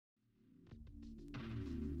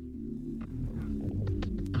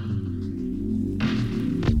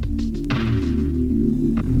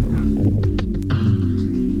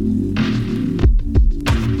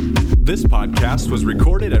This podcast was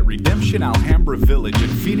recorded at Redemption Alhambra Village in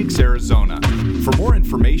Phoenix, Arizona. For more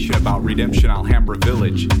information about Redemption Alhambra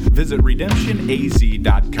Village, visit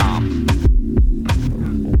redemptionaz.com.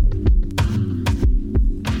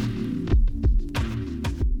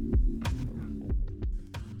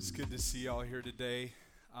 It's good to see y'all here today.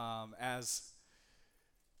 As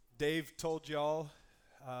Dave told y'all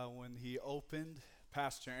when he opened,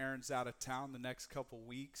 Pastor Aaron's out of town the next couple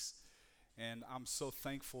weeks. And I'm so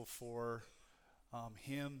thankful for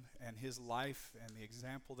him and his life and the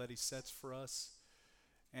example that he sets for us.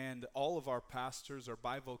 And all of our pastors are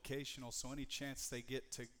bivocational, so any chance they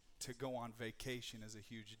get to go on vacation is a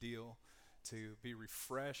huge deal, to be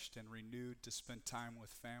refreshed and renewed, to spend time with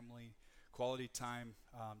family, quality time,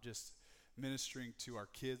 just ministering to our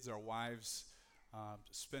kids, our wives,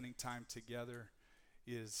 spending time together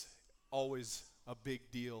is always a big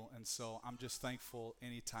deal, and so I'm just thankful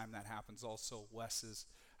anytime that happens. Also, Wes is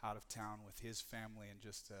out of town with his family, and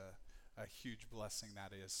just a huge blessing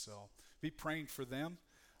that is. So be praying for them.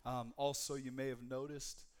 Also, you may have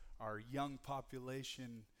noticed our young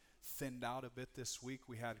population thinned out a bit this week.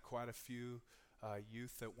 We had quite a few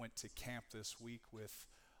youth that went to camp this week with,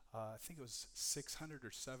 I think it was 600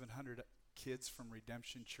 or 700 kids from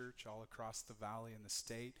Redemption Church all across the valley and the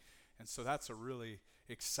state. And so that's a really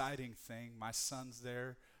exciting thing. My son's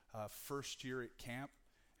there, first year at camp,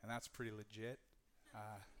 and that's pretty legit.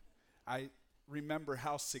 I remember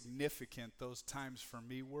how significant those times for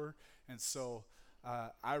me were, and so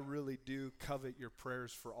I really do covet your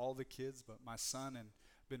prayers for all the kids, but my son, and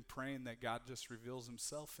been praying that God just reveals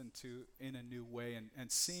himself in a new way,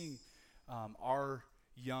 and seeing our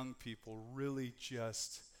young people really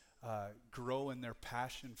just grow in their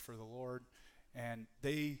passion for the Lord. And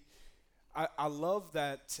I love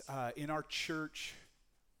that in our church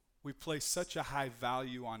we place such a high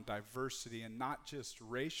value on diversity, and not just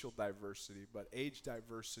racial diversity, but age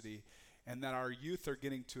diversity, and that our youth are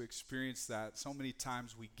getting to experience that. So many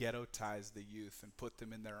times we ghettoize the youth and put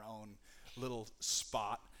them in their own little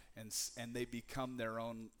spot, and they become their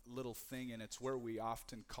own little thing, and it's where we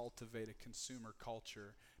often cultivate a consumer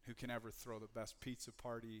culture. Who can ever throw the best pizza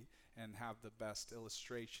party and have the best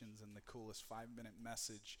illustrations and the coolest 5-minute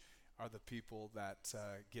message are the people that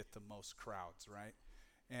get the most crowds, right?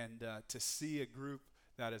 And to see a group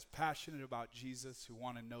that is passionate about Jesus, who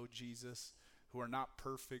want to know Jesus, who are not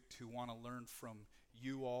perfect, who want to learn from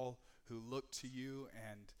you all, who look to you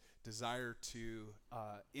and desire to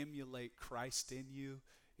emulate Christ in you,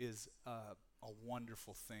 is a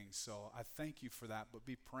wonderful thing. So I thank you for that, but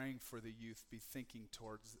be praying for the youth, be thinking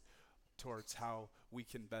towards how we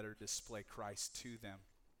can better display Christ to them.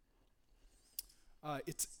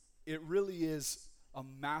 It really is a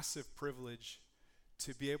massive privilege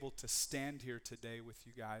to be able to stand here today with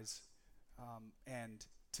you guys and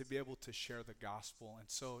to be able to share the gospel. And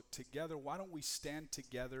so together, why don't we stand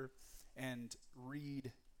together and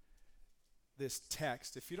read this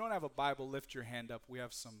text. If you don't have a Bible, lift your hand up. We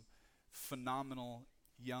have some phenomenal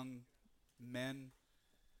young men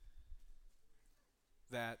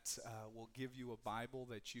that will give you a Bible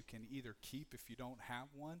that you can either keep if you don't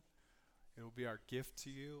have one. It will be our gift to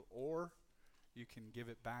you, or you can give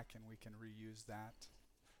it back and we can reuse that.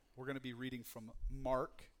 We're going to be reading from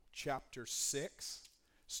Mark chapter 6,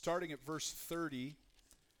 starting at verse 30.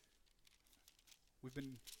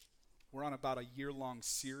 We're on about a year-long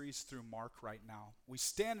series through Mark right now. We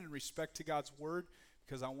stand in respect to God's word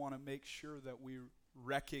because I want to make sure that we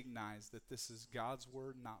recognize that this is God's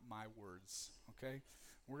word, not my words, okay?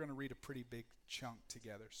 We're going to read a pretty big chunk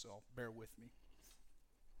together, so bear with me.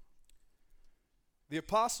 The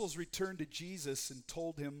apostles returned to Jesus and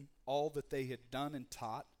told him all that they had done and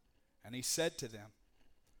taught, and he said to them,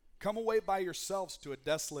 "Come away by yourselves to a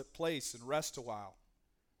desolate place and rest a while."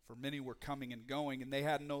 For many were coming and going, and they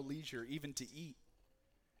had no leisure even to eat.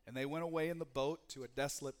 And they went away in the boat to a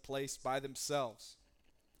desolate place by themselves.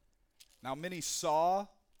 Now many saw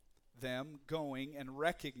them going and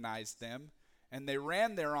recognized them, and they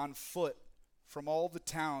ran there on foot from all the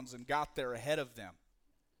towns and got there ahead of them.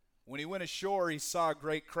 When he went ashore, he saw a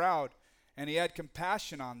great crowd, and he had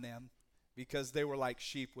compassion on them because they were like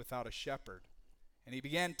sheep without a shepherd. And he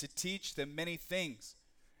began to teach them many things.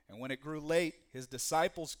 And when it grew late, his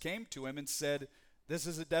disciples came to him and said, "This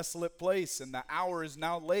is a desolate place, and the hour is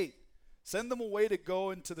now late. Send them away to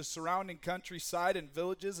go into the surrounding countryside and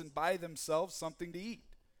villages and buy themselves something to eat."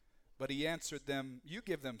 But he answered them, "You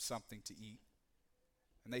give them something to eat."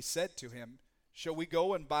 And they said to him, "Shall we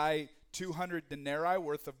go and buy 200 denarii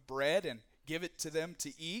worth of bread and give it to them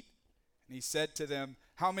to eat?" And he said to them,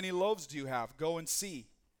 "How many loaves do you have? Go and see."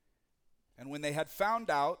 And when they had found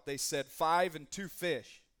out, they said, 5 and 2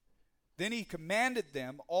 fish. Then he commanded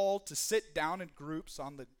them all to sit down in groups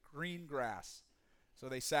on the green grass. So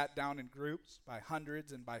they sat down in groups by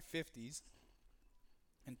hundreds and by fifties.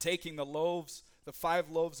 And taking the loaves, the 5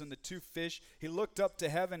 loaves and the 2 fish, he looked up to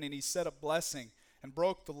heaven and he said a blessing and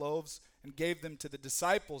broke the loaves and gave them to the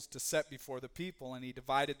disciples to set before the people. And he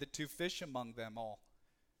divided the 2 fish among them all.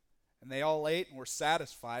 And they all ate and were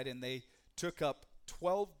satisfied, and they took up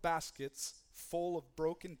 12 baskets full of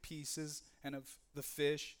broken pieces and of the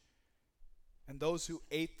fish. And those who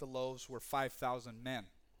ate the loaves were 5,000 men.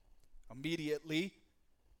 Immediately,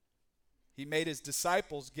 he made his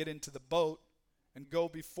disciples get into the boat and go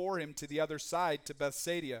before him to the other side to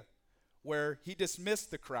Bethsaida, where he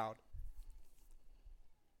dismissed the crowd.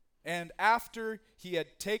 And after he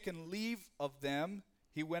had taken leave of them,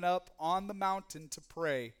 he went up on the mountain to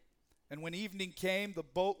pray. And when evening came, the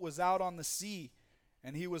boat was out on the sea,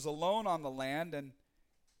 and he was alone on the land, and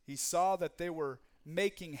he saw that they were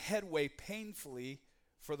making headway painfully,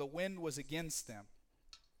 for the wind was against them.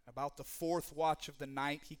 About the 4th watch of the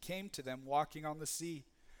night, he came to them walking on the sea.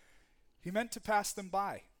 He meant to pass them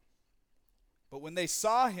by. But when they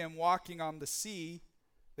saw him walking on the sea,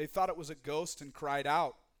 they thought it was a ghost and cried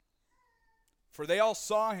out. For they all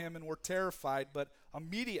saw him and were terrified, but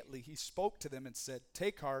immediately he spoke to them and said,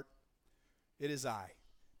 "Take heart, it is I.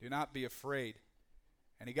 Do not be afraid."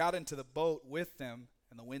 And he got into the boat with them,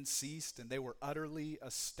 and the wind ceased, and they were utterly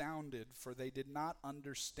astounded, for they did not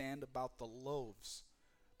understand about the loaves,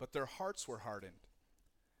 but their hearts were hardened.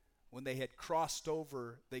 When they had crossed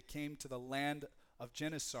over, they came to the land of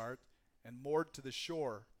Gennesaret and moored to the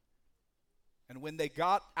shore. And when they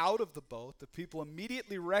got out of the boat, the people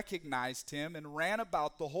immediately recognized him and ran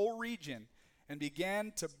about the whole region and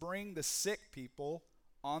began to bring the sick people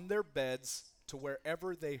on their beds to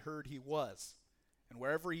wherever they heard he was. And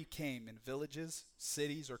wherever he came, in villages,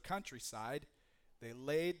 cities, or countryside, they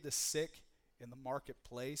laid the sick in the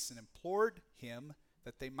marketplace and implored him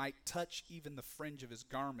that they might touch even the fringe of his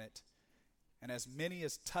garment. And as many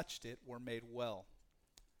as touched it were made well.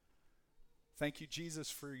 Thank you, Jesus,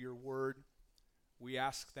 for your word. We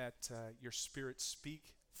ask that your Spirit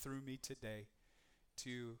speak through me today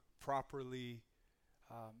to properly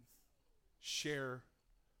share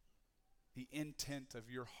the intent of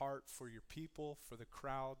your heart for your people, for the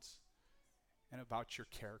crowds, and about your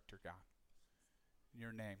character, God. In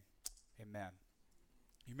your name, amen.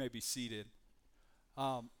 You may be seated.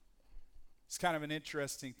 It's kind of an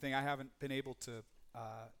interesting thing. I haven't been able to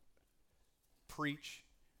preach,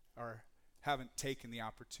 or haven't taken the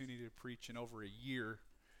opportunity to preach in over a year.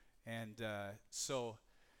 And so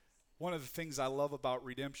one of the things I love about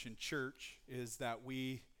Redemption Church is that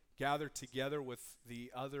we gather together with the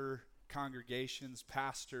other congregations,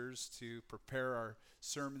 pastors, to prepare our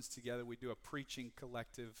sermons together. We do a preaching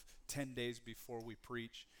collective 10 days before we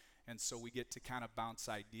preach. And so we get to kind of bounce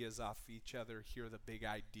ideas off each other, hear the big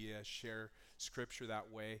idea, share scripture that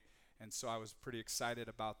way. And so I was pretty excited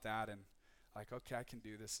about that, and like, okay, I can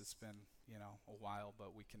do this. It's been, a while,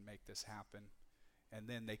 but we can make this happen. And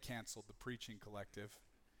then they canceled the preaching collective.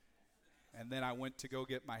 And then I went to go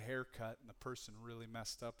get my hair cut, and the person really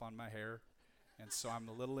messed up on my hair. And so I'm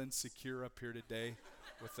a little insecure up here today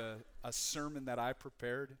with a sermon that I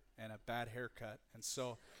prepared and a bad haircut. And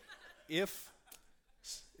so if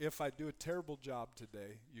I do a terrible job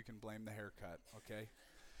today, you can blame the haircut, okay?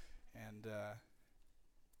 And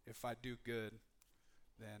if I do good,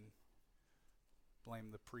 then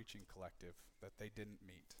blame the preaching collective that they didn't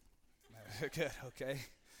meet. Good, okay?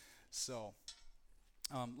 So,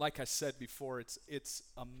 like I said before, it's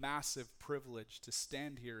a massive privilege to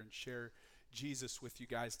stand here and share Jesus with you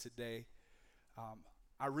guys today.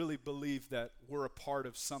 I really believe that we're a part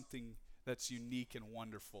of something that's unique and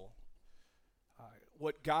wonderful.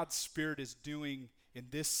 What God's Spirit is doing in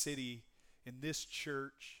this city, in this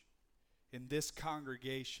church, in this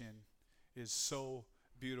congregation is so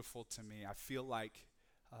beautiful to me. I feel like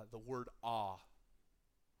the word awe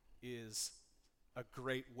is a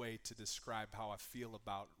great way to describe how I feel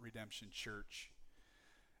about Redemption Church.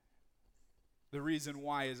 The reason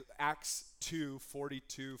why is Acts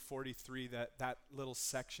 2:42, 43, that little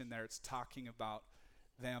section there, it's talking about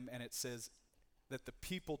them, and it says that the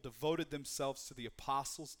people devoted themselves to the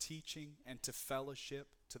apostles' teaching and to fellowship,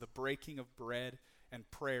 to the breaking of bread and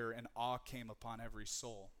prayer, and awe came upon every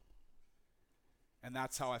soul. And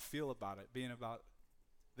that's how I feel about it, being about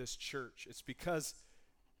this church. It's because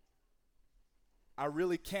I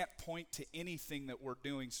really can't point to anything that we're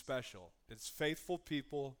doing special. It's faithful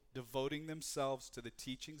people devoting themselves to the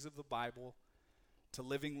teachings of the Bible, to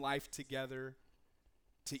living life together,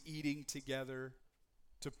 to eating together,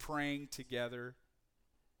 to praying together.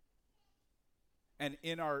 and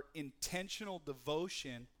in our intentional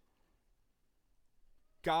devotion,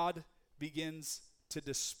 God begins to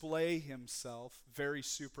display himself very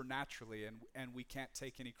supernaturally, and we can't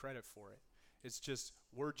take any credit for it. It's just,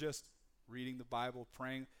 we're just reading the Bible,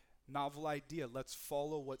 praying, novel idea, let's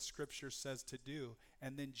follow what Scripture says to do.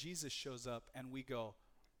 And then Jesus shows up and we go,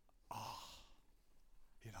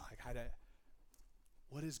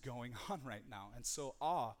 what is going on right now? And so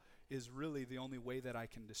awe is really the only way that I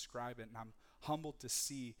can describe it. And I'm humbled to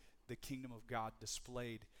see the kingdom of God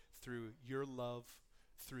displayed through your love,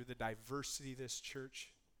 through the diversity this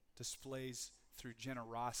church displays, through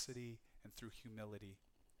generosity and through humility.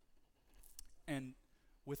 And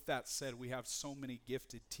with that said, we have so many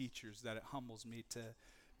gifted teachers that it humbles me to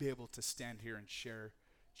be able to stand here and share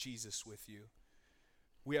Jesus with you.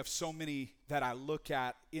 We have so many that I look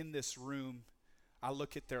at in this room. I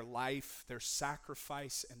look at their life, their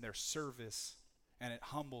sacrifice, and their service, and it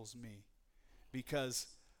humbles me because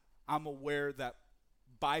I'm aware that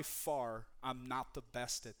by far I'm not the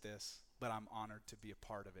best at this, but I'm honored to be a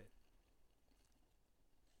part of it.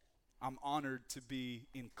 I'm honored to be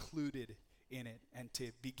included in it and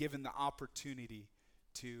to be given the opportunity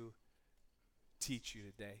to teach you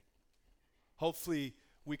today. Hopefully,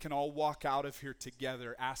 we can all walk out of here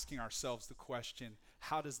together asking ourselves the question,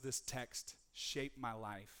 how does this text shape my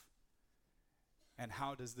life? And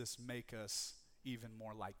how does this make us even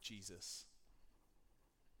more like Jesus?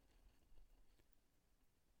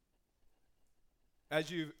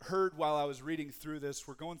 As you heard while I was reading through this,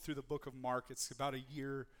 we're going through the book of Mark. It's about a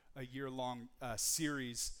year-long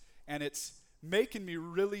series, and it's making me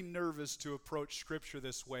really nervous to approach Scripture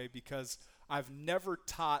this way because I've never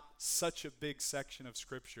taught such a big section of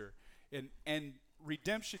Scripture. And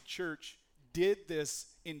Redemption Church did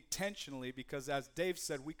this intentionally because, as Dave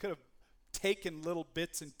said, we could have taken little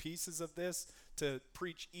bits and pieces of this to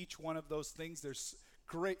preach each one of those things. There's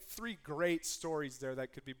three great stories there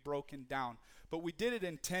that could be broken down. But we did it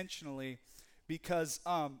intentionally because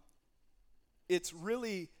it's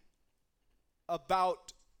really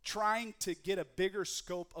about trying to get a bigger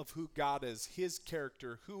scope of who God is, his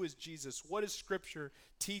character, who is Jesus, what is Scripture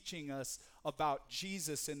teaching us about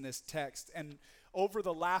Jesus in this text. And over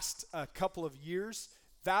the last couple of years,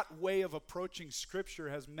 that way of approaching Scripture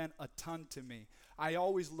has meant a ton to me. I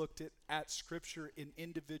always looked at Scripture in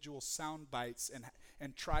individual sound bites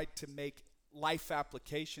and tried to make life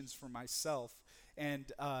applications for myself.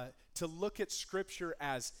 And to look at Scripture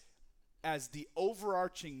as the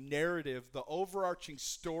overarching narrative, the overarching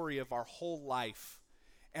story of our whole life.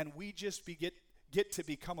 And we just get to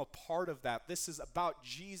become a part of that. This is about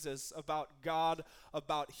Jesus, about God,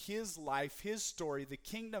 about his life, his story, the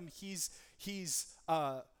kingdom he's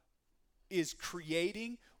is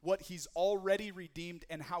creating, what he's already redeemed,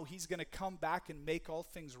 and how he's going to come back and make all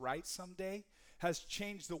things right someday has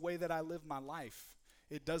changed the way that I live my life.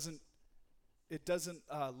 It doesn't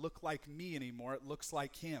look like me anymore. It looks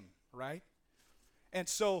like him. Right? And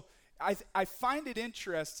so I find it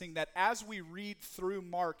interesting that as we read through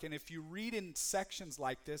Mark, and if you read in sections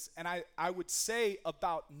like this, and I would say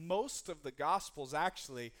about most of the Gospels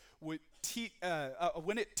actually, when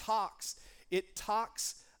it talks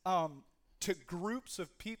to groups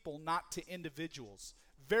of people, not to individuals.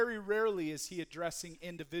 Very rarely is he addressing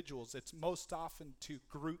individuals. It's most often to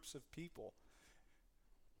groups of people.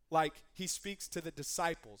 Like, he speaks to the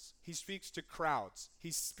disciples. He speaks to crowds.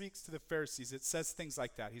 He speaks to the Pharisees. It says things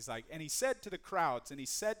like that. He's like, and he said to the crowds, and he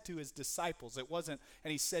said to his disciples. It wasn't,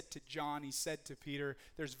 and he said to John, he said to Peter.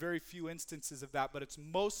 There's very few instances of that, but it's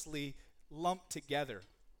mostly lumped together.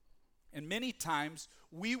 And many times,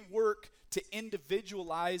 we work to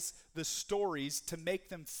individualize the stories to make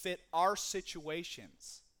them fit our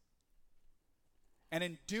situations. And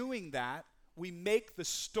in doing that, we make the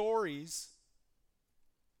stories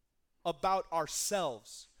about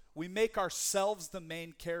ourselves. We make ourselves the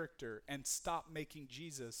main character and stop making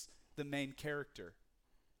Jesus the main character.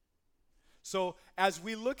 So as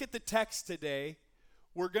we look at the text today,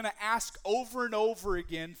 we're going to ask over and over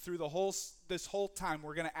again through this whole time,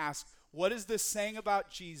 we're going to ask, what is this saying about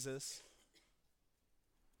Jesus?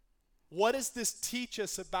 What does this teach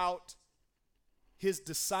us about his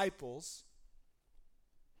disciples?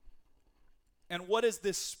 And what does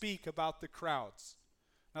this speak about the crowds?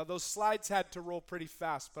 Now, those slides had to roll pretty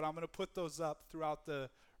fast, but I'm going to put those up throughout the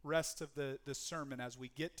rest of the sermon as we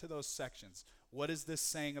get to those sections. What is this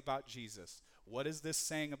saying about Jesus? What is this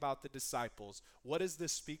saying about the disciples? What does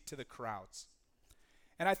this speak to the crowds?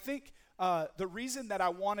 And I think the reason that I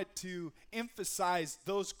wanted to emphasize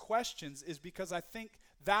those questions is because I think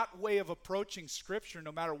that way of approaching Scripture,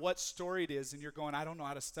 no matter what story it is, and you're going, I don't know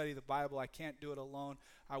how to study the Bible, I can't do it alone,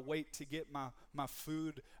 I wait to get my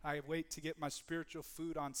food, I wait to get my spiritual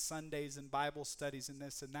food on Sundays and Bible studies and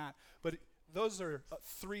this and that. But those are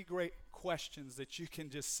three great questions that you can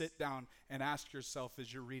just sit down and ask yourself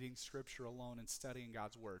as you're reading Scripture alone and studying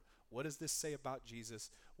God's Word. What does this say about Jesus?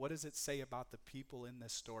 What does it say about the people in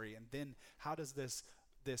this story? And then how does this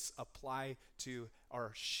apply to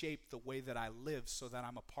or shape the way that I live so that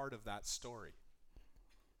I'm a part of that story?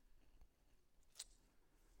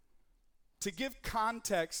 To give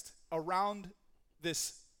context around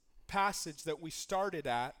this passage that we started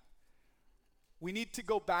at, we need to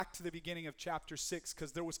go back to the beginning of chapter 6,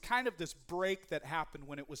 because there was kind of this break that happened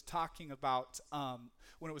when it was talking about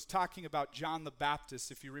John the Baptist.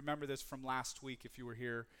 If you remember this from last week, if you were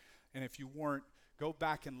here, and if you weren't, go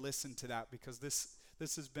back and listen to that, because this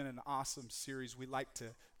has been an awesome series. We like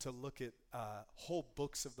to look at whole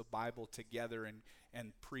books of the Bible together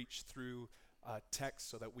and preach through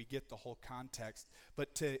text so that we get the whole context.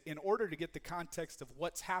 But in order to get the context of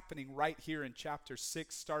what's happening right here in chapter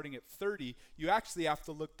 6, starting at 30, you actually have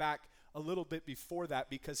to look back a little bit before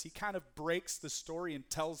that, because he kind of breaks the story and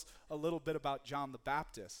tells a little bit about John the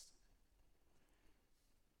Baptist.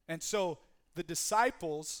 And so the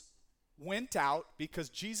disciples went out because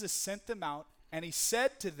Jesus sent them out, and he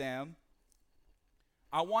said to them,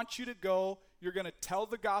 I want you to go, you're going to tell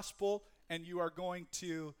the gospel, and you're going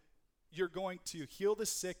to heal the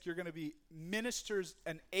sick. You're going to be ministers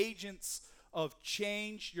and agents of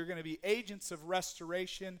change. You're going to be agents of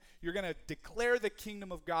restoration. You're going to declare the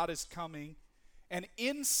kingdom of God is coming. And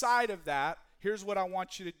inside of that, here's what I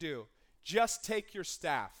want you to do. Just take your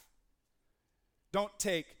staff. Don't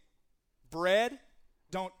take bread.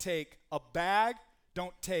 Don't take a bag.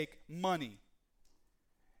 Don't take money.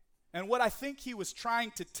 And what I think he was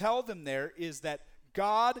trying to tell them there is that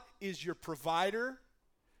God is your provider.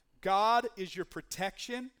 God is your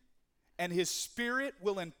protection, and his Spirit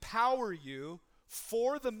will empower you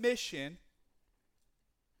for the mission,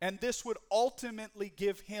 and this would ultimately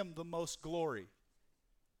give him the most glory.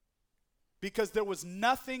 Because there was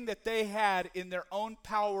nothing that they had in their own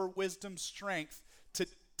power, wisdom, strength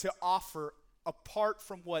to offer apart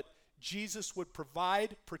from what Jesus would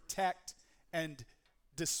provide, protect, and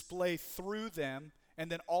display through them,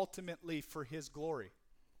 and then ultimately for his glory.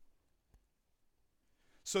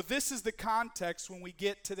 So this is the context when we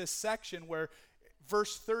get to this section where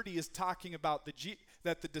verse 30 is talking about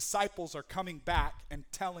that the disciples are coming back and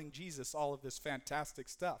telling Jesus all of this fantastic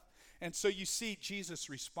stuff. And so you see Jesus'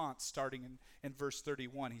 response starting in verse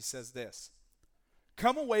 31. He says this,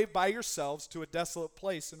 come away by yourselves to a desolate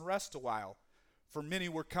place and rest a while. For many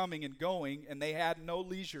were coming and going, and they had no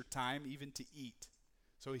leisure time even to eat.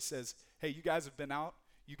 So he says, hey, you guys have been out.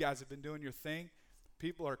 You guys have been doing your thing.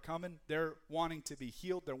 People are coming. They're wanting to be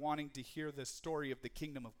healed. They're wanting to hear the story of the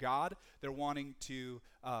kingdom of God. They're wanting to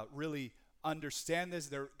really understand this.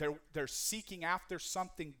 They're seeking after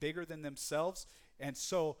something bigger than themselves. And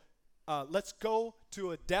so let's go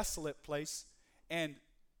to a desolate place, and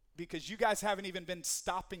because you guys haven't even been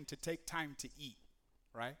stopping to take time to eat,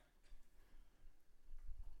 right?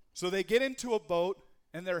 So they get into a boat,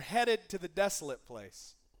 and they're headed to the desolate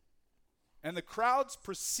place. And the crowds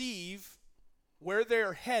perceive where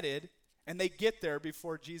they're headed, and they get there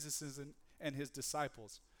before Jesus and his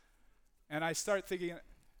disciples. And I start thinking,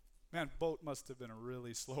 man, boat must have been a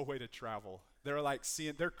really slow way to travel.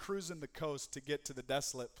 They're cruising the coast to get to the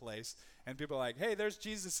desolate place, and people are like, hey, there's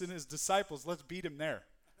Jesus and his disciples, let's beat him there.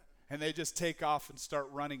 And they just take off and start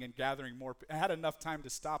running and gathering more. I had enough time to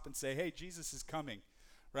stop and say, hey, Jesus is coming,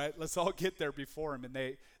 right? Let's all get there before him, and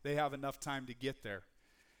they have enough time to get there.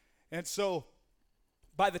 And so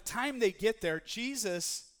by the time they get there,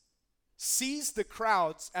 Jesus sees the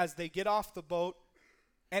crowds as they get off the boat,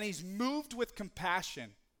 and he's moved with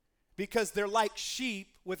compassion because they're like sheep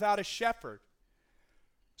without a shepherd.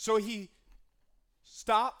 So he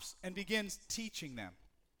stops and begins teaching them.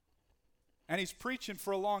 And he's preaching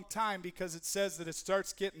for a long time because it says that it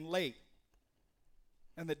starts getting late.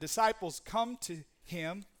 And the disciples come to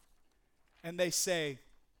him and they say,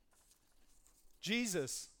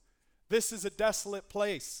 Jesus, this is a desolate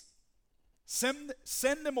place. Send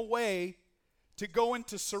them away to go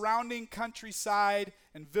into surrounding countryside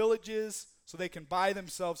and villages so they can buy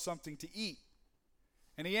themselves something to eat.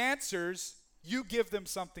 And he answers, you give them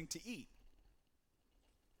something to eat.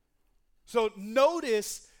 So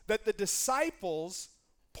notice that the disciples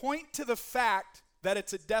point to the fact that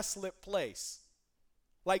it's a desolate place.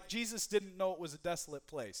 Like Jesus didn't know it was a desolate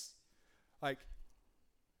place. Like,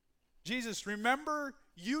 Jesus, remember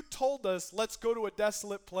you told us let's go to a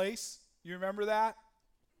desolate place? You remember that?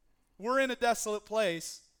 we're in a desolate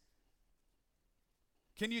place.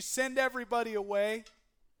 Can you send everybody away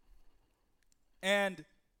and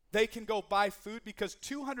they can go buy food? Because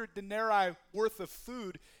 200 denarii worth of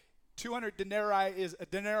food, 200 denarii is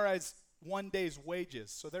 1 day's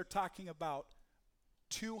wages. So they're talking about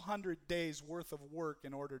 200 days worth of work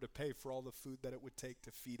in order to pay for all the food that it would take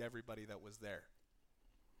to feed everybody that was there.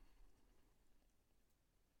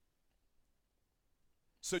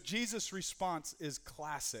 So Jesus' response is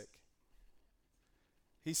classic.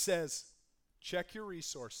 He says, check your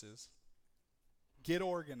resources, get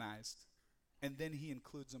organized, and then he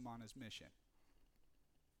includes them on his mission.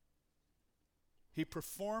 He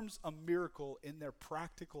performs a miracle in their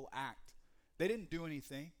practical act. They didn't do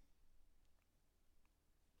anything.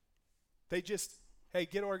 They just, hey,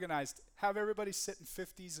 get organized. Have everybody sit in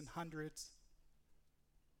 50s and 100s.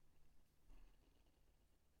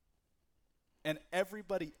 And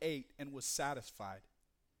everybody ate and was satisfied.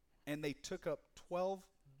 And they took up 12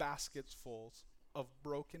 baskets full of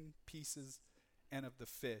broken pieces and of the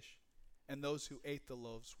fish. And those who ate the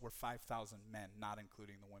loaves were 5,000 men, not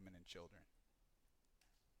including the women and children.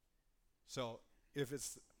 So if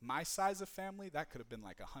it's my size of family, that could have been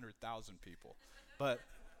like 100,000 people. But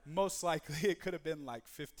most likely it could have been like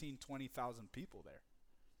 15, 20,000 people there.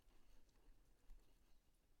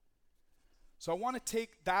 So I want to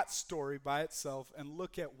take that story by itself and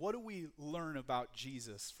look at what do we learn about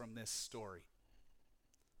Jesus from this story.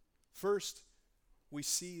 First, we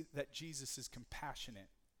see that Jesus is compassionate.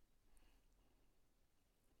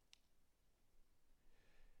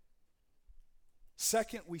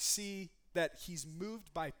 Second, we see that he's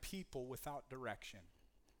moved by people without direction.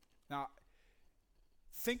 Now,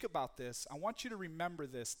 think about this. I want you to remember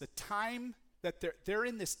this. The time that they're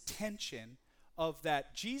in this tension of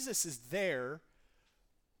that Jesus is there,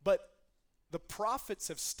 but the prophets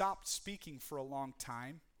have stopped speaking for a long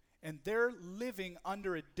time, and they're living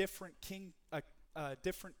under a different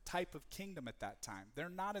different type of kingdom at that time. They're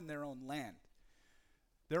not in their own land.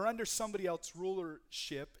 They're under somebody else's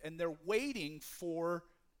rulership, and they're waiting for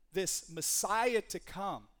this Messiah to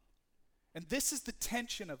come. And this is the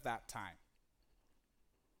tension of that time.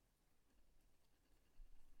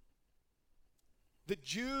 The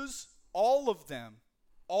Jews, all of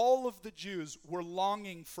the Jews were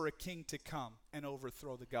longing for a king to come and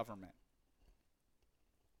overthrow the government.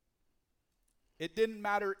 It didn't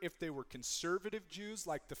matter if they were conservative Jews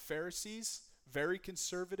like the Pharisees, very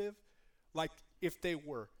conservative, like if they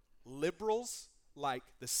were liberals like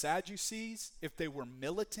the Sadducees, if they were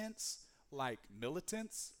militants like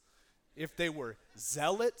militants, if they were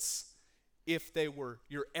zealots, if they were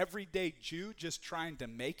your everyday Jew just trying to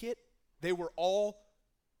make it, they were all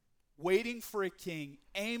waiting for a king,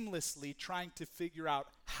 aimlessly trying to figure out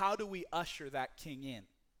how do we usher that king in.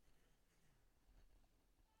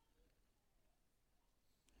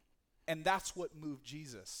 And that's what moved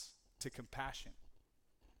Jesus to compassion.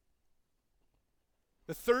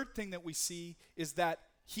 The third thing that we see is that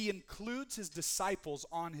he includes his disciples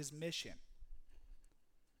on his mission.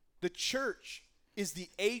 The church is the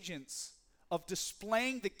agents of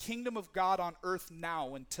displaying the kingdom of God on earth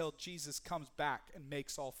now until Jesus comes back and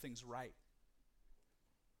makes all things right.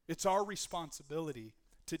 It's our responsibility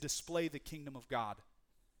to display the kingdom of God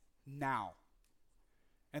now.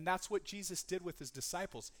 And that's what Jesus did with his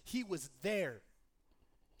disciples. He was there.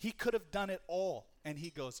 He could have done it all. And he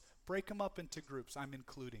goes, break them up into groups. I'm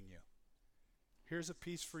including you. Here's a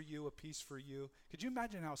piece for you, a piece for you. Could you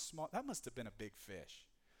imagine how small? That must have been a big fish.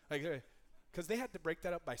 Like, because they had to break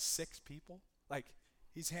that up by 6 people. Like,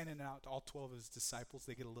 he's handing it out to all 12 of his disciples.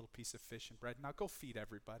 They get a little piece of fish and bread. Now go feed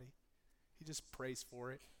everybody. He just prays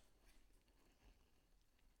for it.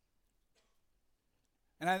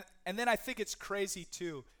 And then I think it's crazy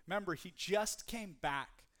too. Remember, he just came back.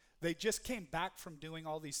 They just came back from doing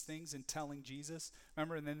all these things and telling Jesus.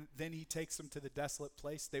 Remember, and then he takes them to the desolate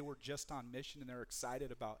place. They were just on mission and they're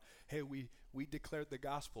excited about, hey, we declared the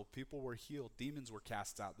gospel. People were healed. Demons were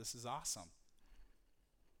cast out. This is awesome.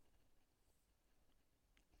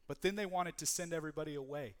 But then they wanted to send everybody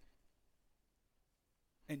away.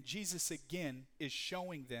 And Jesus again is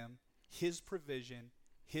showing them his provision,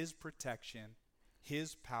 his protection,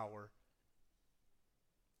 his power.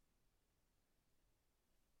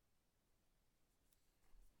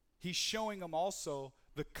 He's showing them also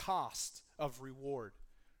the cost of reward,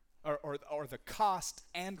 or the cost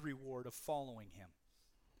and reward of following him.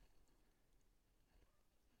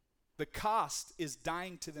 The cost is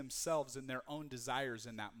dying to themselves and their own desires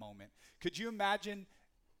in that moment. Could you imagine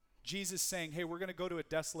Jesus saying, hey, we're going to go to a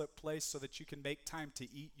desolate place so that you can make time to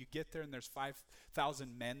eat. You get there and there's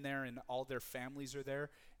 5,000 men there and all their families are there.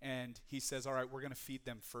 And he says, all right, we're going to feed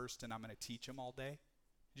them first and I'm going to teach them all day.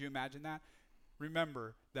 Do you imagine that?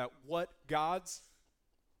 Remember that what God's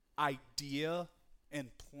idea and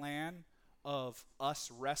plan of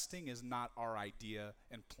us resting is not our idea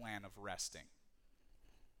and plan of resting.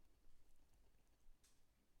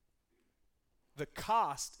 The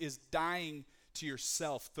cost is dying to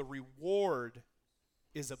yourself. The reward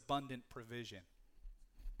is abundant provision.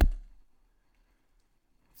 I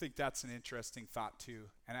think that's an interesting thought too.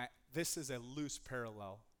 And this is a loose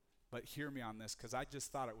parallel, but hear me on this because I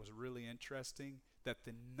just thought it was really interesting that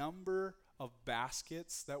the number of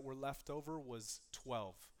baskets that were left over was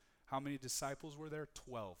 12. How many disciples were there?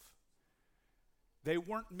 12. They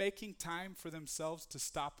weren't making time for themselves to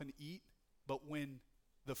stop and eat, but when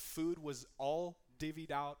the food was all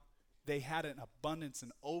divvied out, they had an abundance,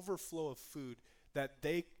 an overflow of food that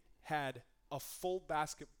they had a full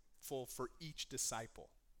basket full for each disciple.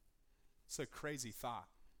 It's a crazy thought.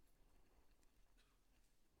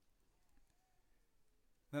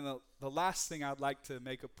 Then the last thing I'd like to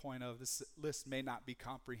make a point of, this list may not be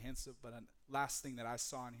comprehensive, but a last thing that I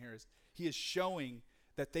saw in here is he is showing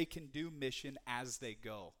that they can do mission as they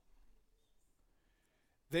go.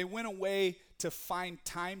 They went away to find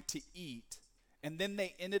time to eat, and then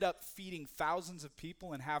they ended up feeding thousands of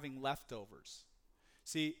people and having leftovers.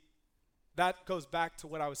 See, that goes back to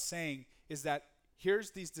what I was saying, is that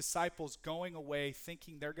here's these disciples going away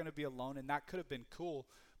thinking they're going to be alone, and that could have been cool.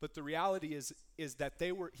 But the reality is that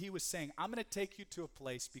he was saying, I'm going to take you to a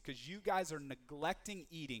place because you guys are neglecting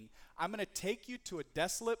eating. I'm going to take you to a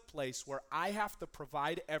desolate place where I have to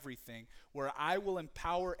provide everything, where I will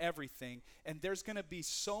empower everything, and there's going to be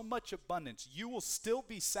so much abundance. You will still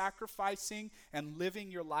be sacrificing and living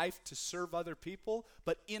your life to serve other people,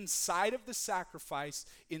 but inside of the sacrifice,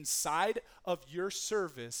 inside of your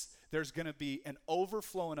service, there's going to be an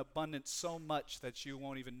overflow and abundance so much that you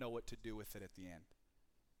won't even know what to do with it at the end.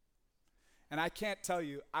 And I can't tell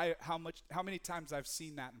you how many times I've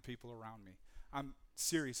seen that in people around me. I'm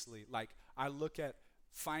seriously, like, I look at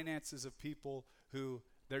finances of people who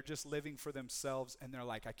they're just living for themselves and they're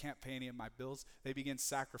like, I can't pay any of my bills. They begin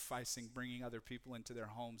sacrificing, bringing other people into their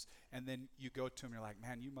homes. And then you go to them, you're like,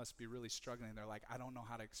 man, you must be really struggling. They're like, I don't know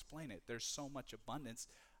how to explain it. There's so much abundance.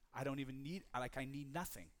 I need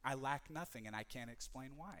nothing. I lack nothing and I can't explain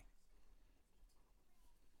why.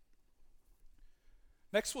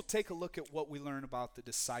 Next, we'll take a look at what we learn about the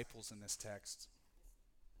disciples in this text.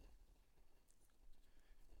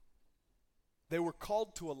 They were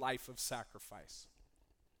called to a life of sacrifice.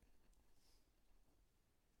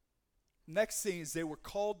 Next thing is they were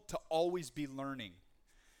called to always be learning.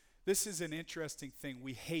 This is an interesting thing.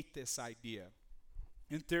 We hate this idea.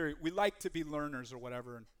 In theory, we like to be learners or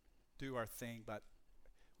whatever and do our thing, but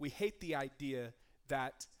we hate the idea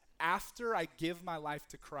that after I give my life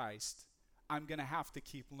to Christ, I'm going to have to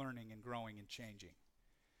keep learning and growing and changing.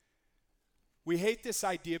 We hate this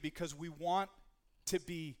idea because we want to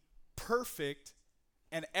be perfect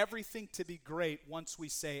and everything to be great once we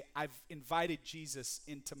say, I've invited Jesus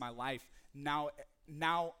into my life. Now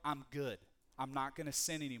I'm good. I'm not going to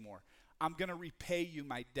sin anymore. I'm going to repay you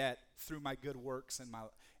my debt through my good works and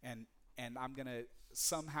I'm going to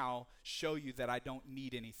somehow show you that I don't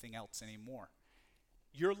need anything else anymore.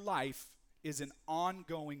 Your life is an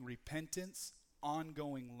ongoing repentance,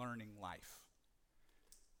 ongoing learning life.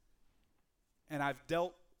 And I've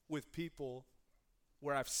dealt with people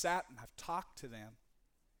where I've sat and I've talked to them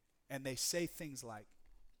and they say things like,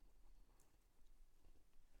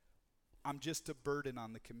 I'm just a burden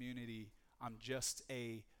on the community. I'm just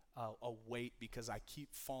a weight because I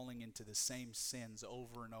keep falling into the same sins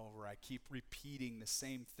over and over. I keep repeating the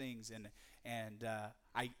same things and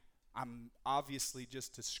I'm obviously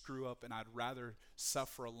just a screw up and I'd rather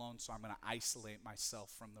suffer alone, so I'm going to isolate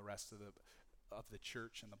myself from the rest of the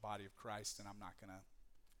church and the body of Christ, and I'm not going to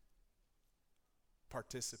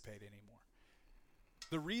participate anymore.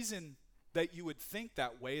 The reason that you would think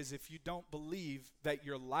that way is if you don't believe that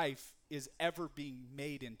your life is ever being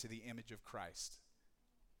made into the image of Christ.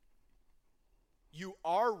 You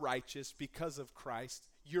are righteous because of Christ.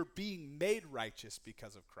 You're being made righteous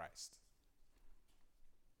because of Christ.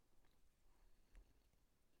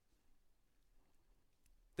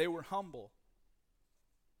 They were humble.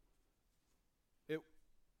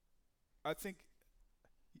 I think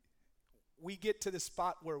we get to the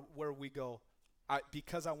spot where we go,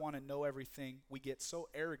 because I want to know everything, we get so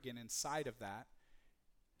arrogant inside of that.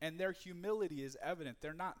 And their humility is evident.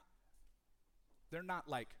 They're not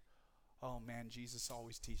like, oh man, Jesus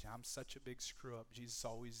always teaching. I'm such a big screw up. Jesus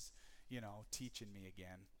always, teaching me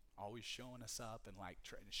again, always showing us up and like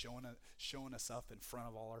showing us up in front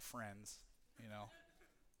of all our friends,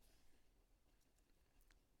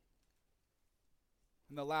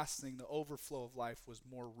 And the last thing, the overflow of life was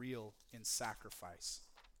more real in sacrifice.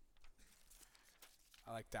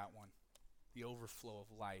 I like that one. The overflow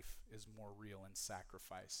of life is more real in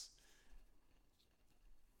sacrifice.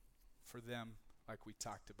 For them, like we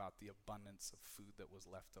talked about, the abundance of food that was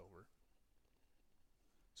left over.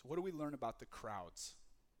 So what do we learn about the crowds?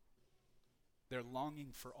 They're longing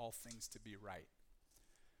for all things to be right.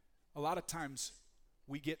 A lot of times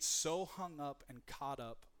we get so hung up and caught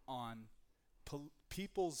up on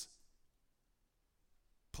people's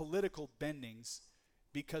political bendings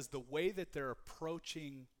because the way that they're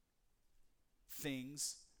approaching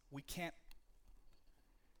things, we can't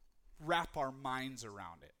wrap our minds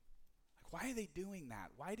around it. Like, why are they doing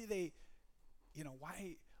that? Why do they,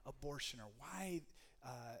 why abortion, or why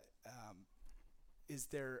is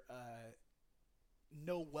there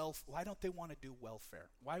no wealth? Why don't they want to do welfare?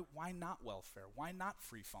 Why not welfare? Why not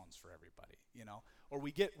free phones for everybody? Or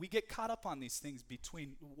we get caught up on these things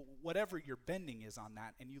between whatever your bending is on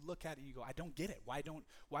that, and you look at it and you go, I don't get it. Why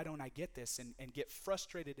don't I get this? And get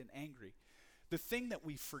frustrated and angry. The thing that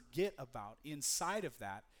we forget about inside of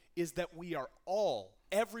that is that we are all,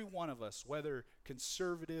 every one of us, whether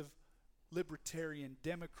conservative, libertarian,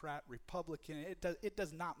 Democrat, Republican, it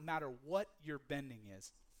does not matter what your bending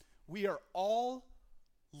is. We are all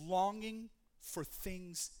longing for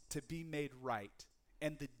things to be made right.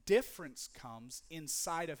 And the difference comes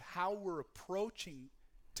inside of how we're approaching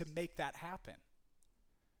to make that happen.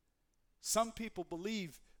 Some people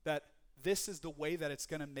believe that this is the way that it's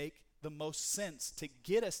going to make the most sense to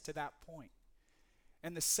get us to that point.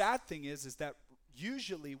 And the sad thing is that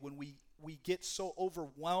usually when we get so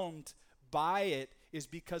overwhelmed by it is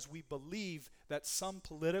because we believe that some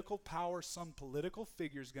political power, some political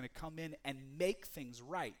figure is going to come in and make things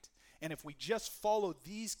right. And if we just follow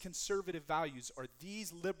these conservative values or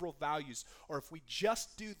these liberal values, or if we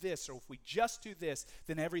just do this or if we just do this,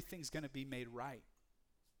 then everything's going to be made right.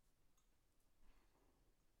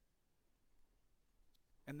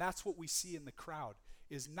 And that's what we see in the crowd,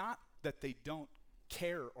 is not that they don't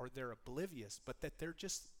care or they're oblivious, but that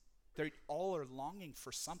they all are longing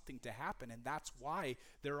for something to happen, and that's why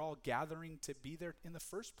they're all gathering to be there in the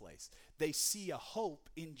first place. They see a hope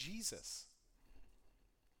in Jesus.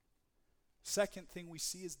 Second thing we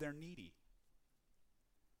see is they're needy.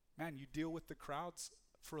 Man, you deal with the crowds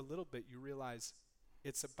for a little bit, you realize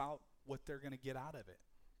it's about what they're going to get out of it.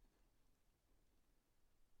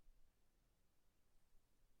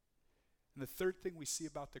 And the third thing we see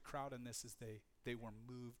about the crowd in this is they were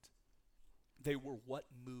moved. They were what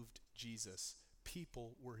moved Jesus.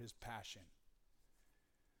 People were his passion.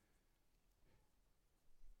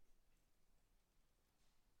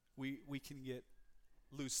 We can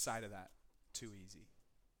lose sight of that too easy.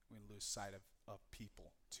 We lose sight of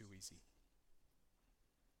people too easy.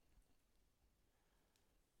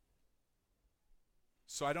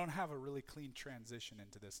 So I don't have a really clean transition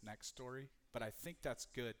into this next story, but I think that's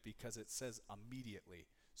good because it says immediately.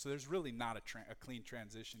 So there's really not a clean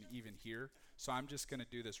transition even here. So I'm just going to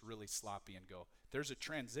do this really sloppy and go, there's a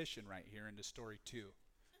transition right here into story 2.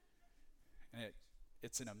 And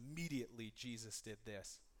it's an immediately Jesus did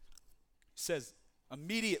this. It says,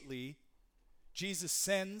 immediately Jesus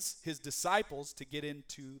sends his disciples to get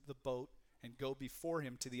into the boat and go before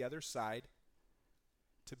him to the other side,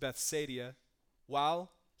 to Bethsaida,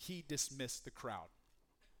 while he dismissed the crowd.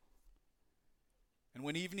 And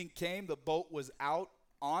when evening came, the boat was out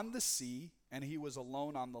on the sea, and he was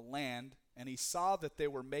alone on the land, and he saw that they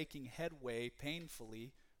were making headway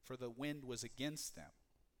painfully, for the wind was against them.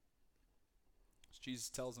 So Jesus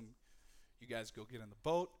tells them, you guys go get in the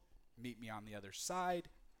boat, meet me on the other side.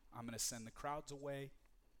 I'm going to send the crowds away.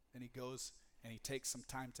 Then he goes and he takes some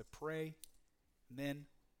time to pray. And then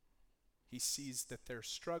he sees that they're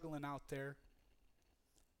struggling out there.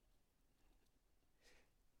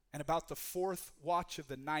 And about the 4th watch of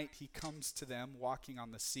the night, he comes to them walking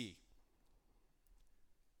on the sea.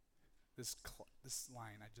 This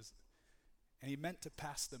line, and he meant to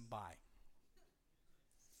pass them by.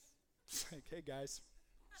 It's like, hey guys,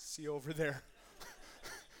 see you over there.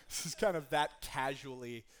 This is kind of that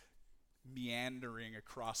casually meandering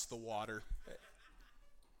across the water.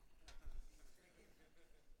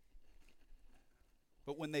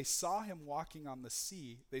 But when they saw him walking on the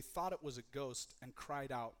sea, they thought it was a ghost and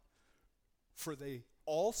cried out, for they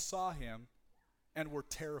all saw him and were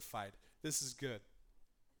terrified. This is good.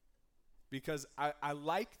 because I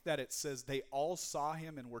like that it says they all saw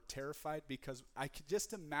him and were terrified, because I could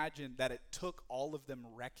just imagine that it took all of them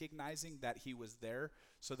recognizing that he was there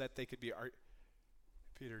so that they could be,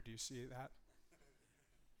 Peter, do you see that?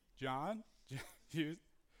 John,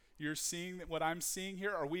 you're seeing what I'm seeing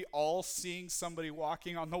here? Are we all seeing somebody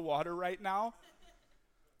walking on the water right now?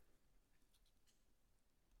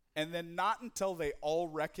 And then not until they all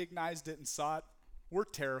recognized it and saw it, we're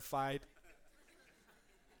terrified.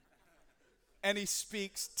 And he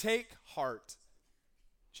speaks, take heart.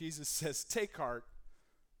 Jesus says, take heart.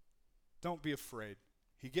 Don't be afraid.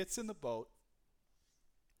 He gets in the boat.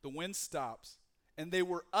 The wind stops. And they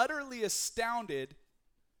were utterly astounded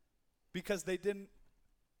because they didn't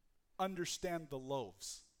understand the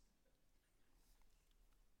loaves.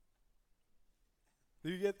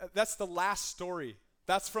 That's the last story.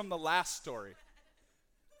 That's from the last story.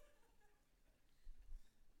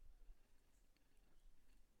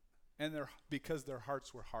 And because their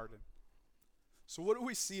hearts were hardened. So what do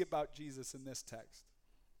we see about Jesus in this text?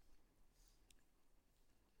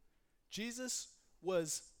 Jesus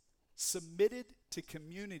was submitted to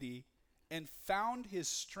community and found his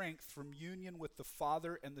strength from union with the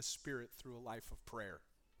Father and the Spirit through a life of prayer.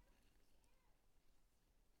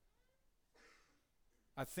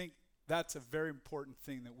 I think that's a very important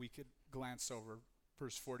thing that we could glance over.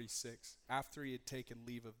 Verse 46, after he had taken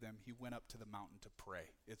leave of them, he went up to the mountain to pray.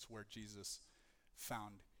 It's where Jesus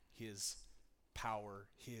found his power,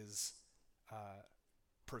 his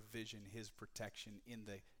provision, his protection in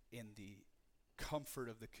the comfort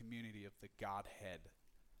of the community of the Godhead,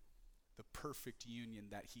 the perfect union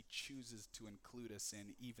that he chooses to include us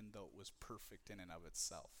in, even though it was perfect in and of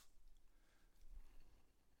itself.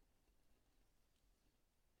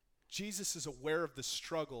 Jesus is aware of the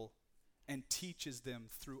struggle and teaches them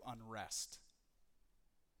through unrest.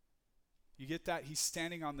 You get that? He's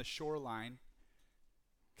standing on the shoreline,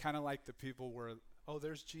 kind of like the people were, oh,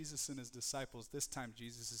 there's Jesus and his disciples. This time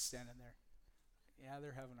Jesus is standing there. Yeah,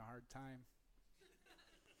 they're having a hard time.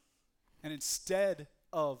 And instead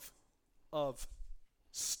of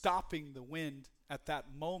stopping the wind at that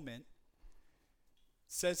moment,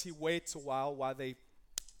 it says he waits a while they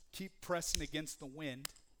keep pressing against the wind.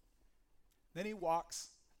 Then he walks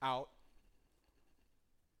out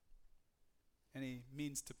and he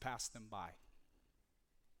means to pass them by.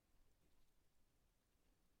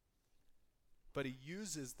 But he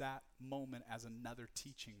uses that moment as another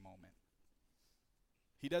teaching moment.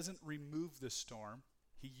 He doesn't remove the storm.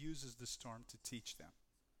 He uses the storm to teach them.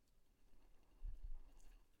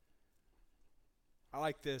 I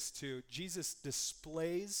like this too. Jesus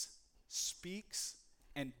displays, speaks,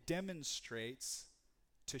 and demonstrates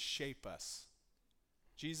to shape us.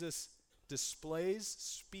 Jesus displays,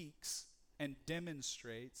 speaks, and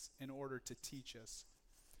demonstrates in order to teach us.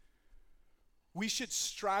 We should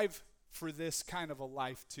strive for this kind of a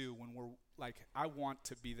life too, when we're like, I want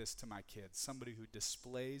to be this to my kids. Somebody who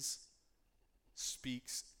displays,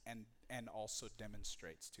 speaks, and also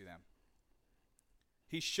demonstrates to them.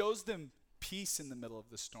 He shows them peace in the middle of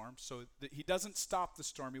the storm, so that he doesn't stop the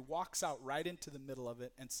storm. He walks out right into the middle of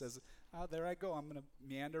it and says, oh, there I go. I'm going to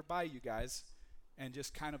meander by you guys. And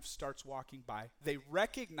just kind of starts walking by. They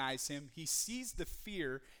recognize him. He sees the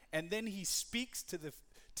fear, and then he speaks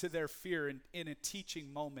to their fear in a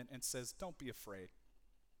teaching moment and says, don't be afraid.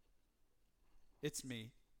 It's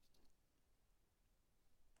me.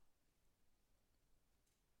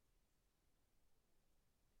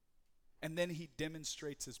 And then he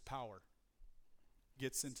demonstrates his power.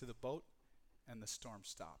 Gets into the boat, and the storm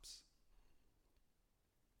stops.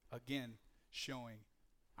 Again, showing,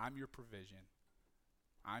 I'm your provision.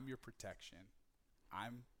 I'm your protection.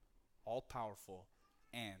 I'm all powerful,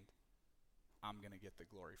 and I'm going to get the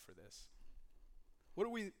glory for this. What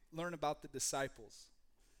do we learn about the disciples?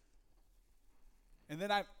 And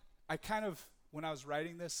then I kind of, when I was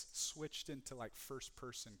writing this, switched into like first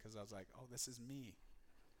person, because I was like, oh, this is me.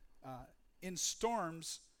 In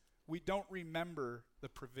storms, we don't remember the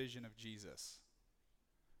provision of Jesus.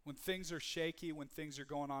 When things are shaky, when things are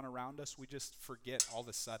going on around us, we just forget all of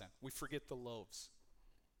a sudden. We forget the loaves.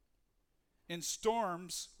 In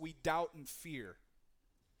storms, we doubt and fear.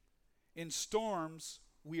 In storms,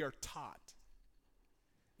 we are taught.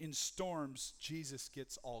 In storms, Jesus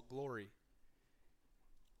gets all glory.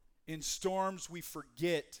 In storms, we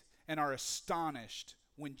forget and are astonished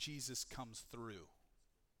when Jesus comes through.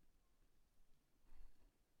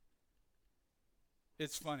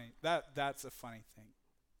 It's funny. That's a funny thing,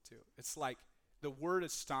 too. It's like the word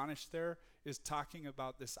astonished there is talking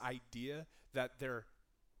about this idea that they're,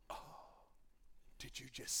 oh, did you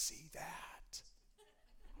just see that?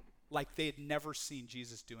 like they had never seen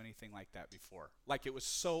Jesus do anything like that before. Like it was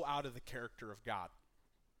so out of the character of God.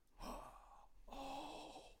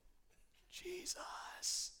 Oh,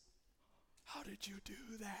 Jesus, how did you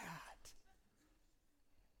do that?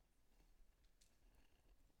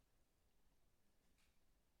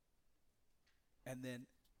 And then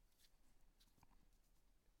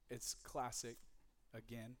it's classic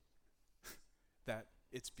again that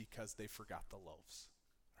it's because they forgot the loaves,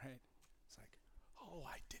 right? It's like, oh,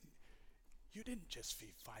 you didn't just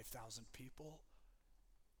feed 5,000 people,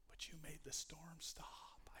 but you made the storm stop.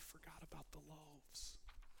 I forgot about the loaves.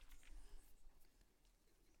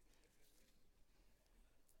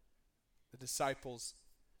 The disciples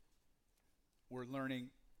were learning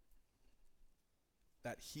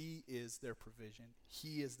that he is their provision,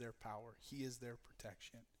 he is their power, he is their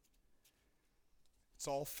protection. It's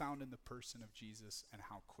all found in the person of Jesus, and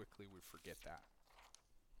how quickly we forget that.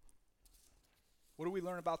 What do we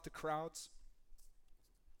learn about the crowds?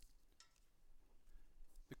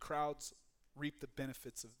 The crowds reap the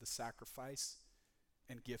benefits of the sacrifice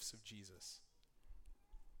and gifts of Jesus.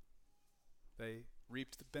 They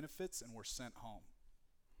reaped the benefits and were sent home.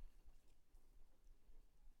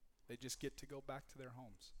 They just get to go back to their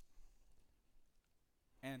homes.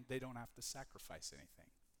 And they don't have to sacrifice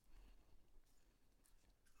anything.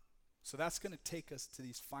 So that's going to take us to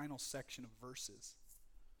these final section of verses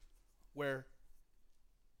where it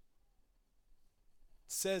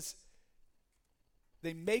says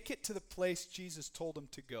they make it to the place Jesus told them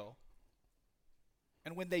to go.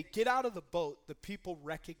 And when they get out of the boat, the people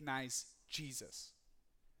recognize Jesus.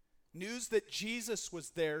 News that Jesus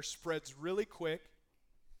was there spreads really quick.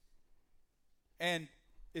 And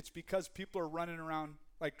it's because people are running around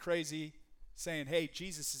like crazy saying, hey,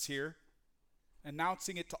 Jesus is here,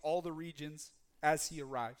 announcing it to all the regions as he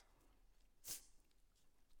arrived.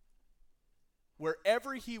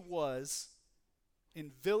 Wherever he was,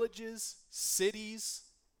 in villages, cities,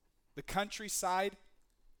 the countryside,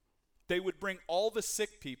 they would bring all the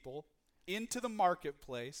sick people into the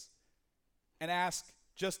marketplace and ask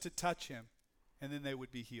just to touch him, and then they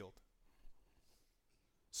would be healed.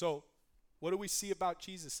 So, what do we see about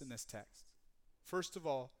Jesus in this text? First of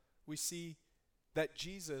all, we see that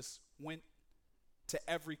Jesus went to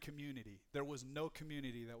every community. There was no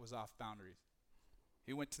community that was off boundaries.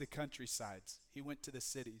 He went to the countrysides. He went to the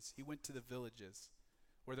cities. He went to the villages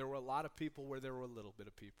where there were a lot of people, where there were a little bit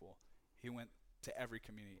of people. He went to every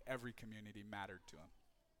community. Every community mattered to him.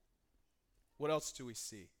 What else do we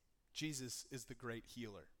see? Jesus is the great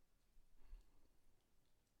healer.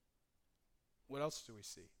 What else do we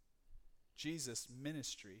see? Jesus'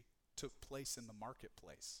 ministry took place in the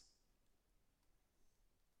marketplace.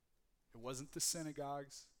 It wasn't the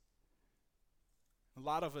synagogues. A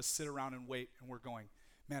lot of us sit around and wait, and we're going,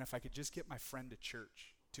 man, if I could just get my friend to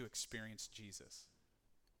church to experience Jesus.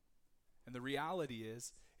 And the reality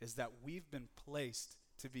is that we've been placed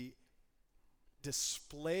to be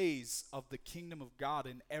displays of the kingdom of God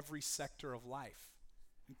in every sector of life,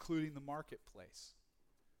 including the marketplace.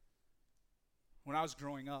 When I was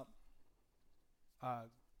growing up,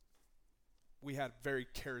 we had very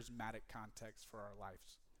charismatic context for our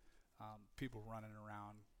lives. People running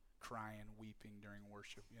around, crying, weeping during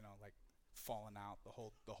worship, like falling out,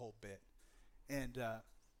 the whole bit. And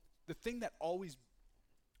the thing that always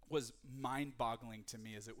was mind-boggling to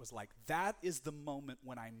me is it was like, that is the moment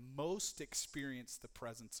when I most experience the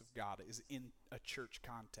presence of God, is in a church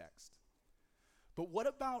context. But what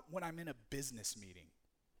about when I'm in a business meeting?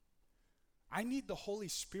 I need the Holy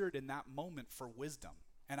Spirit in that moment for wisdom,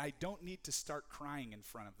 and I don't need to start crying in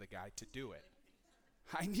front of the guy to do it.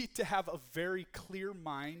 I need to have a very clear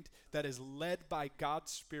mind that is led by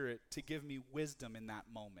God's Spirit to give me wisdom in that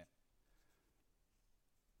moment.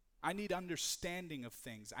 I need understanding of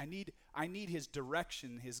things. I need his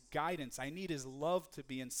direction, his guidance. I need his love to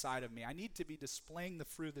be inside of me. I need to be displaying the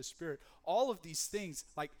fruit of the Spirit. All of these things,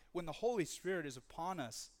 like when the Holy Spirit is upon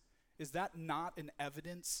us, is that not an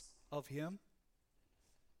evidence of him?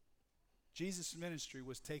 Jesus' ministry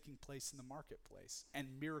was taking place in the marketplace,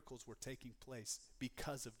 and miracles were taking place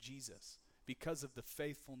because of Jesus, because of the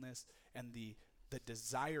faithfulness and the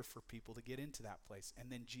desire for people to get into that place.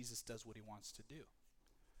 And then Jesus does what he wants to do.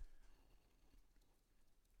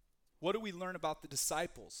 What do we learn about the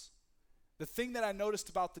disciples? The thing that I noticed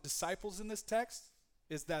about the disciples in this text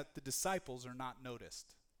is that the disciples are not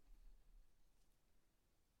noticed.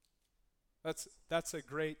 That's a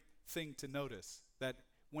great thing to notice, that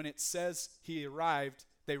when it says he arrived,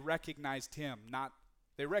 they recognized him,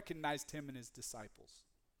 they recognized him and his disciples.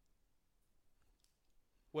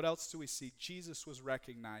 What else do we see? Jesus was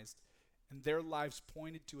recognized, and their lives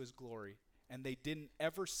pointed to his glory, and they didn't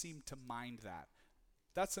ever seem to mind that.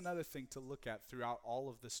 That's another thing to look at throughout all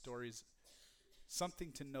of the stories.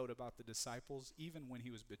 Something to note about the disciples, even when he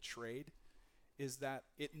was betrayed, is that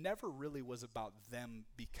it never really was about them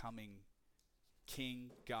becoming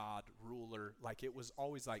king, God, ruler. Like, it was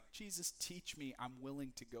always like, Jesus, teach me. I'm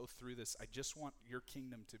willing to go through this. I just want your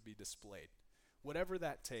kingdom to be displayed. Whatever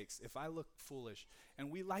that takes, if I look foolish.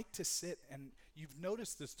 And we like to sit, and you've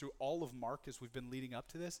noticed this through all of Mark as we've been leading up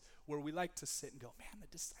to this, where we like to sit and go, man, the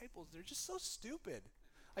disciples, they're just so stupid.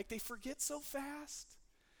 Like, they forget so fast.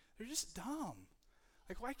 They're just dumb.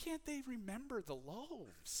 Like, why can't they remember the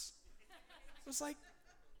loaves? It was like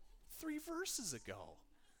 3 verses ago.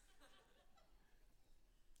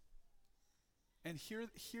 And here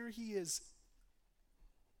he is,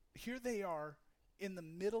 here they are in the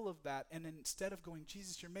middle of that, and instead of going,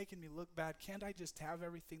 Jesus, you're making me look bad, can't I just have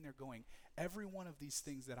everything they're going? Every one of these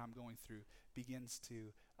things that I'm going through begins to,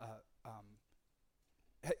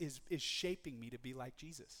 is shaping me to be like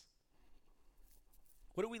Jesus.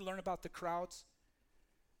 What do we learn about the crowds?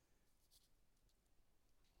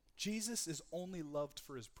 Jesus is only loved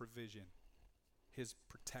for his provision, his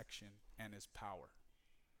protection, and his power.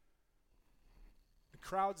 The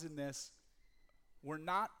crowds in this were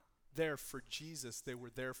not there for Jesus, they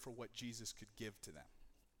were there for what Jesus could give to them.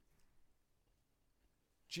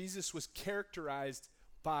 Jesus was characterized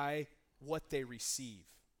by what they receive.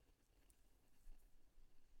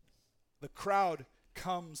 The crowd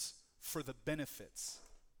comes for the benefits.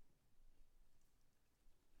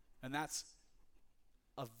 And that's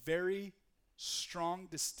a very strong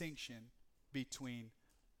distinction between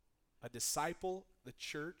a disciple, the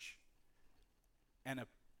church, and a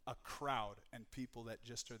crowd and people that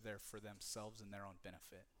just are there for themselves and their own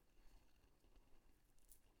benefit.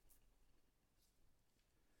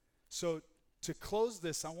 So to close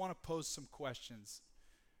this, I want to pose some questions.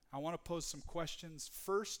 I want to pose some questions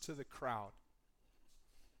first to the crowd,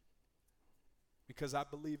 because I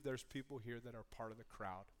believe there's people here that are part of the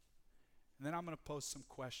crowd. And then I'm going to pose some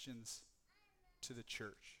questions to the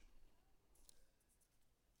church.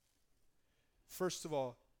 First of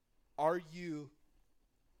all, are you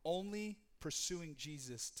only pursuing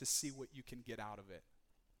Jesus to see what you can get out of it?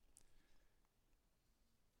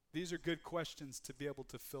 These are good questions to be able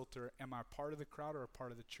to filter, am I part of the crowd or a part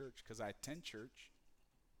of the church? Because I attend church.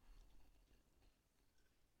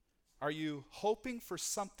 Are you hoping for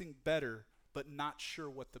something better, but not sure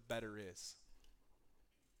what the better is?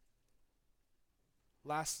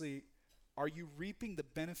 Lastly, are you reaping the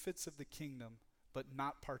benefits of the kingdom, but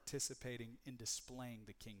not participating in displaying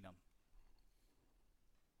the kingdom?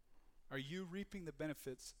 Are you reaping the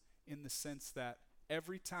benefits in the sense that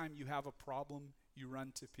every time you have a problem, you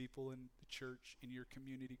run to people in the church, in your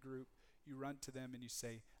community group, you run to them and you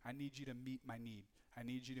say, I need you to meet my need. I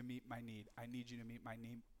need you to meet my need. I need you to meet my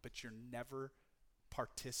need. But you're never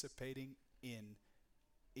participating in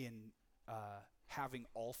having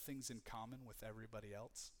all things in common with everybody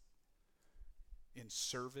else. In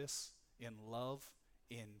service, in love,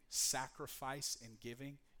 in sacrifice, in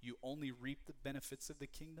giving. You only reap the benefits of the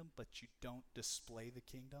kingdom, but you don't display the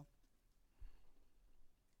kingdom.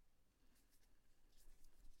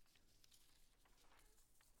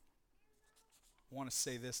 I want to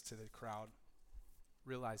say this to the crowd.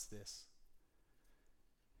 Realize this.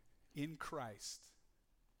 In Christ,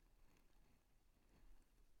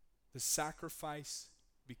 the sacrifice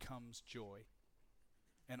becomes joy,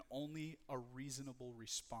 and only a reasonable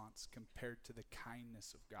response compared to the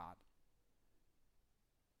kindness of God,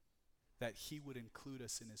 that he would include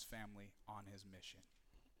us in his family on his mission.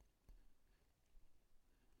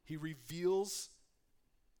 He reveals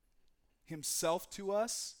himself to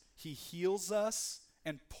us, he heals us,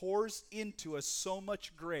 and pours into us so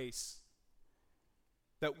much grace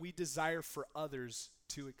that we desire for others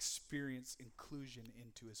to experience inclusion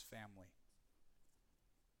into his family.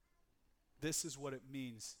 This is what it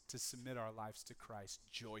means to submit our lives to Christ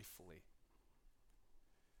joyfully.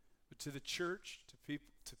 But to the church,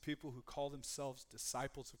 to people who call themselves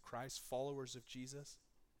disciples of Christ, followers of Jesus,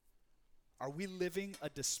 are we living a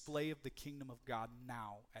display of the kingdom of God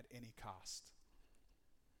now at any cost?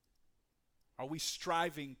 Are we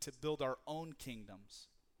striving to build our own kingdoms?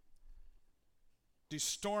 Do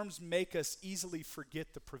storms make us easily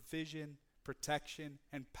forget the provision, protection,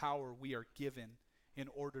 and power we are given in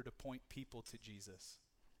order to point people to Jesus?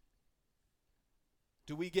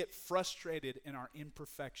 Do we get frustrated in our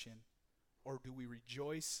imperfection, or do we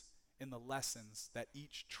rejoice in the lessons that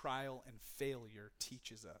each trial and failure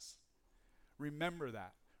teaches us? Remember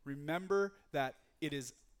that. Remember that it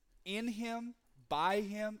is in him, by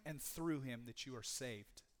him, and through him that you are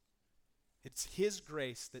saved. It's his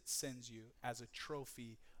grace that sends you as a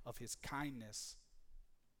trophy of his kindness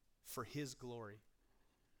for his glory.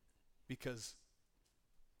 Because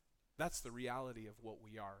that's the reality of what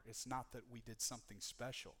we are. It's not that we did something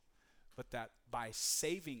special, but that by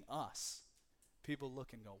saving us, people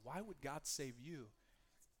look and go, why would God save you?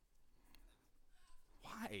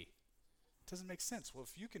 Why? It doesn't make sense. Well,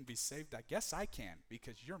 if you can be saved, I guess I can,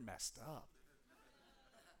 because you're messed up.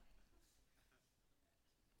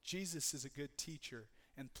 Jesus is a good teacher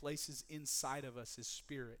and places inside of us his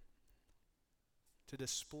Spirit to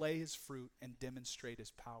display his fruit and demonstrate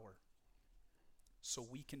his power so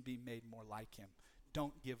we can be made more like him.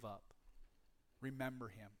 Don't give up. Remember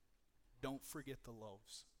him. Don't forget the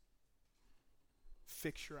loaves.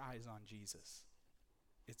 Fix your eyes on Jesus.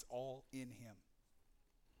 It's all in him.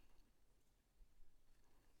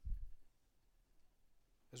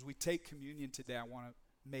 As we take communion today, I want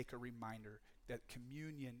to make a reminder that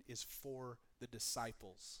communion is for the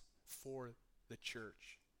disciples, for the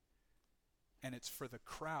church. And it's for the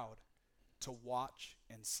crowd to watch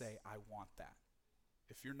and say, I want that.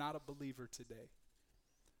 If you're not a believer today,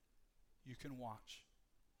 you can watch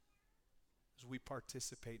as we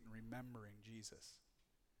participate in remembering Jesus.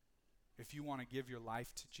 If you want to give your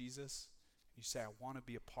life to Jesus, you say, I want to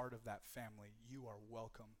be a part of that family, you are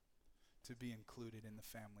welcome to be included in the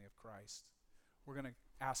family of Christ. We're going to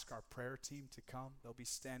ask our prayer team to come. They'll be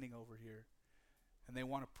standing over here, and they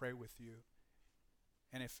want to pray with you.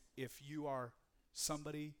 And if you are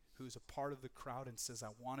somebody who's a part of the crowd and says, I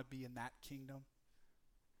want to be in that kingdom,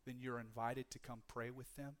 then you're invited to come pray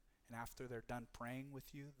with them. And after they're done praying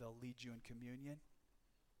with you, they'll lead you in communion.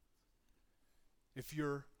 If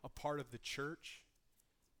you're a part of the church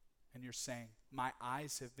and you're saying, my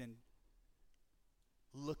eyes have been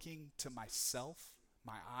looking to myself,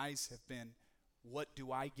 my eyes have been, what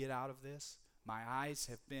do I get out of this? My eyes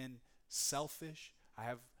have been selfish. I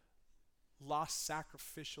have lost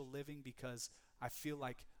sacrificial living because I feel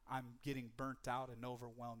like I'm getting burnt out and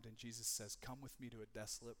overwhelmed. And Jesus says, come with me to a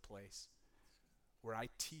desolate place where I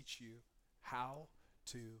teach you how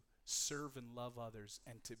to serve and love others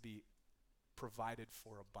and to be provided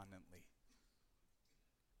for abundantly.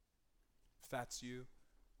 If that's you,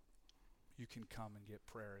 you can come and get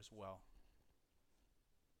prayer as well.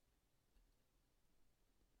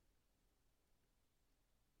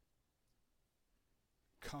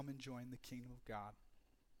 Come and join the kingdom of God.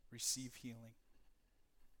 Receive healing.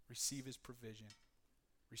 Receive his provision.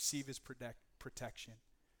 Receive his protection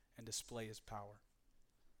and display his power.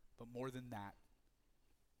 But more than that,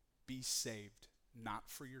 be saved, not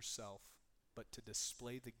for yourself, but to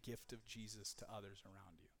display the gift of Jesus to others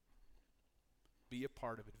around you. Be a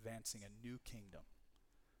part of advancing a new kingdom,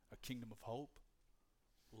 a kingdom of hope,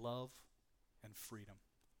 love, and freedom.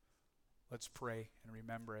 Let's pray and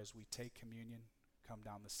remember as we take communion, come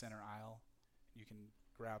down the center aisle. You can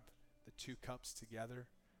grab the 2 cups together.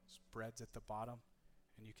 There's bread's at the bottom,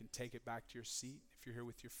 and you can take it back to your seat. If you're here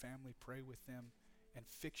with your family, pray with them, and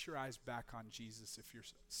fix your eyes back on Jesus if your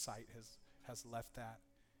sight has left that.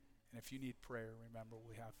 And if you need prayer, remember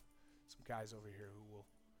we have some guys over here who will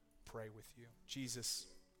pray with you. Jesus,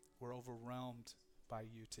 we're overwhelmed by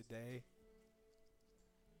you today.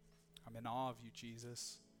 I'm in awe of you,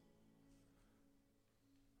 Jesus.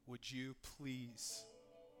 Would you please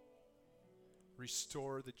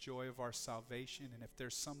restore the joy of our salvation? And if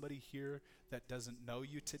there's somebody here that doesn't know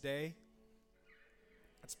you today,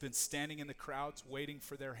 that's been standing in the crowds waiting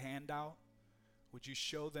for their handout, would you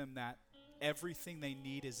show them that everything they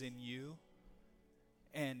need is in you?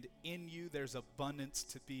 And in you, there's abundance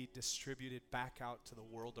to be distributed back out to the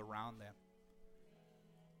world around them.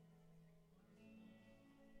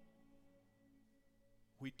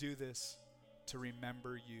 We do this to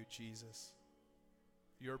remember you, Jesus.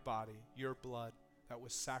 Your body, your blood that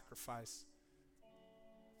was sacrificed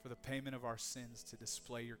for the payment of our sins to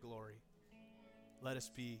display your glory. Let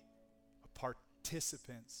us be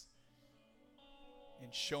participants in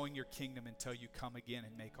showing your kingdom until you come again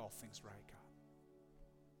and make all things right, God.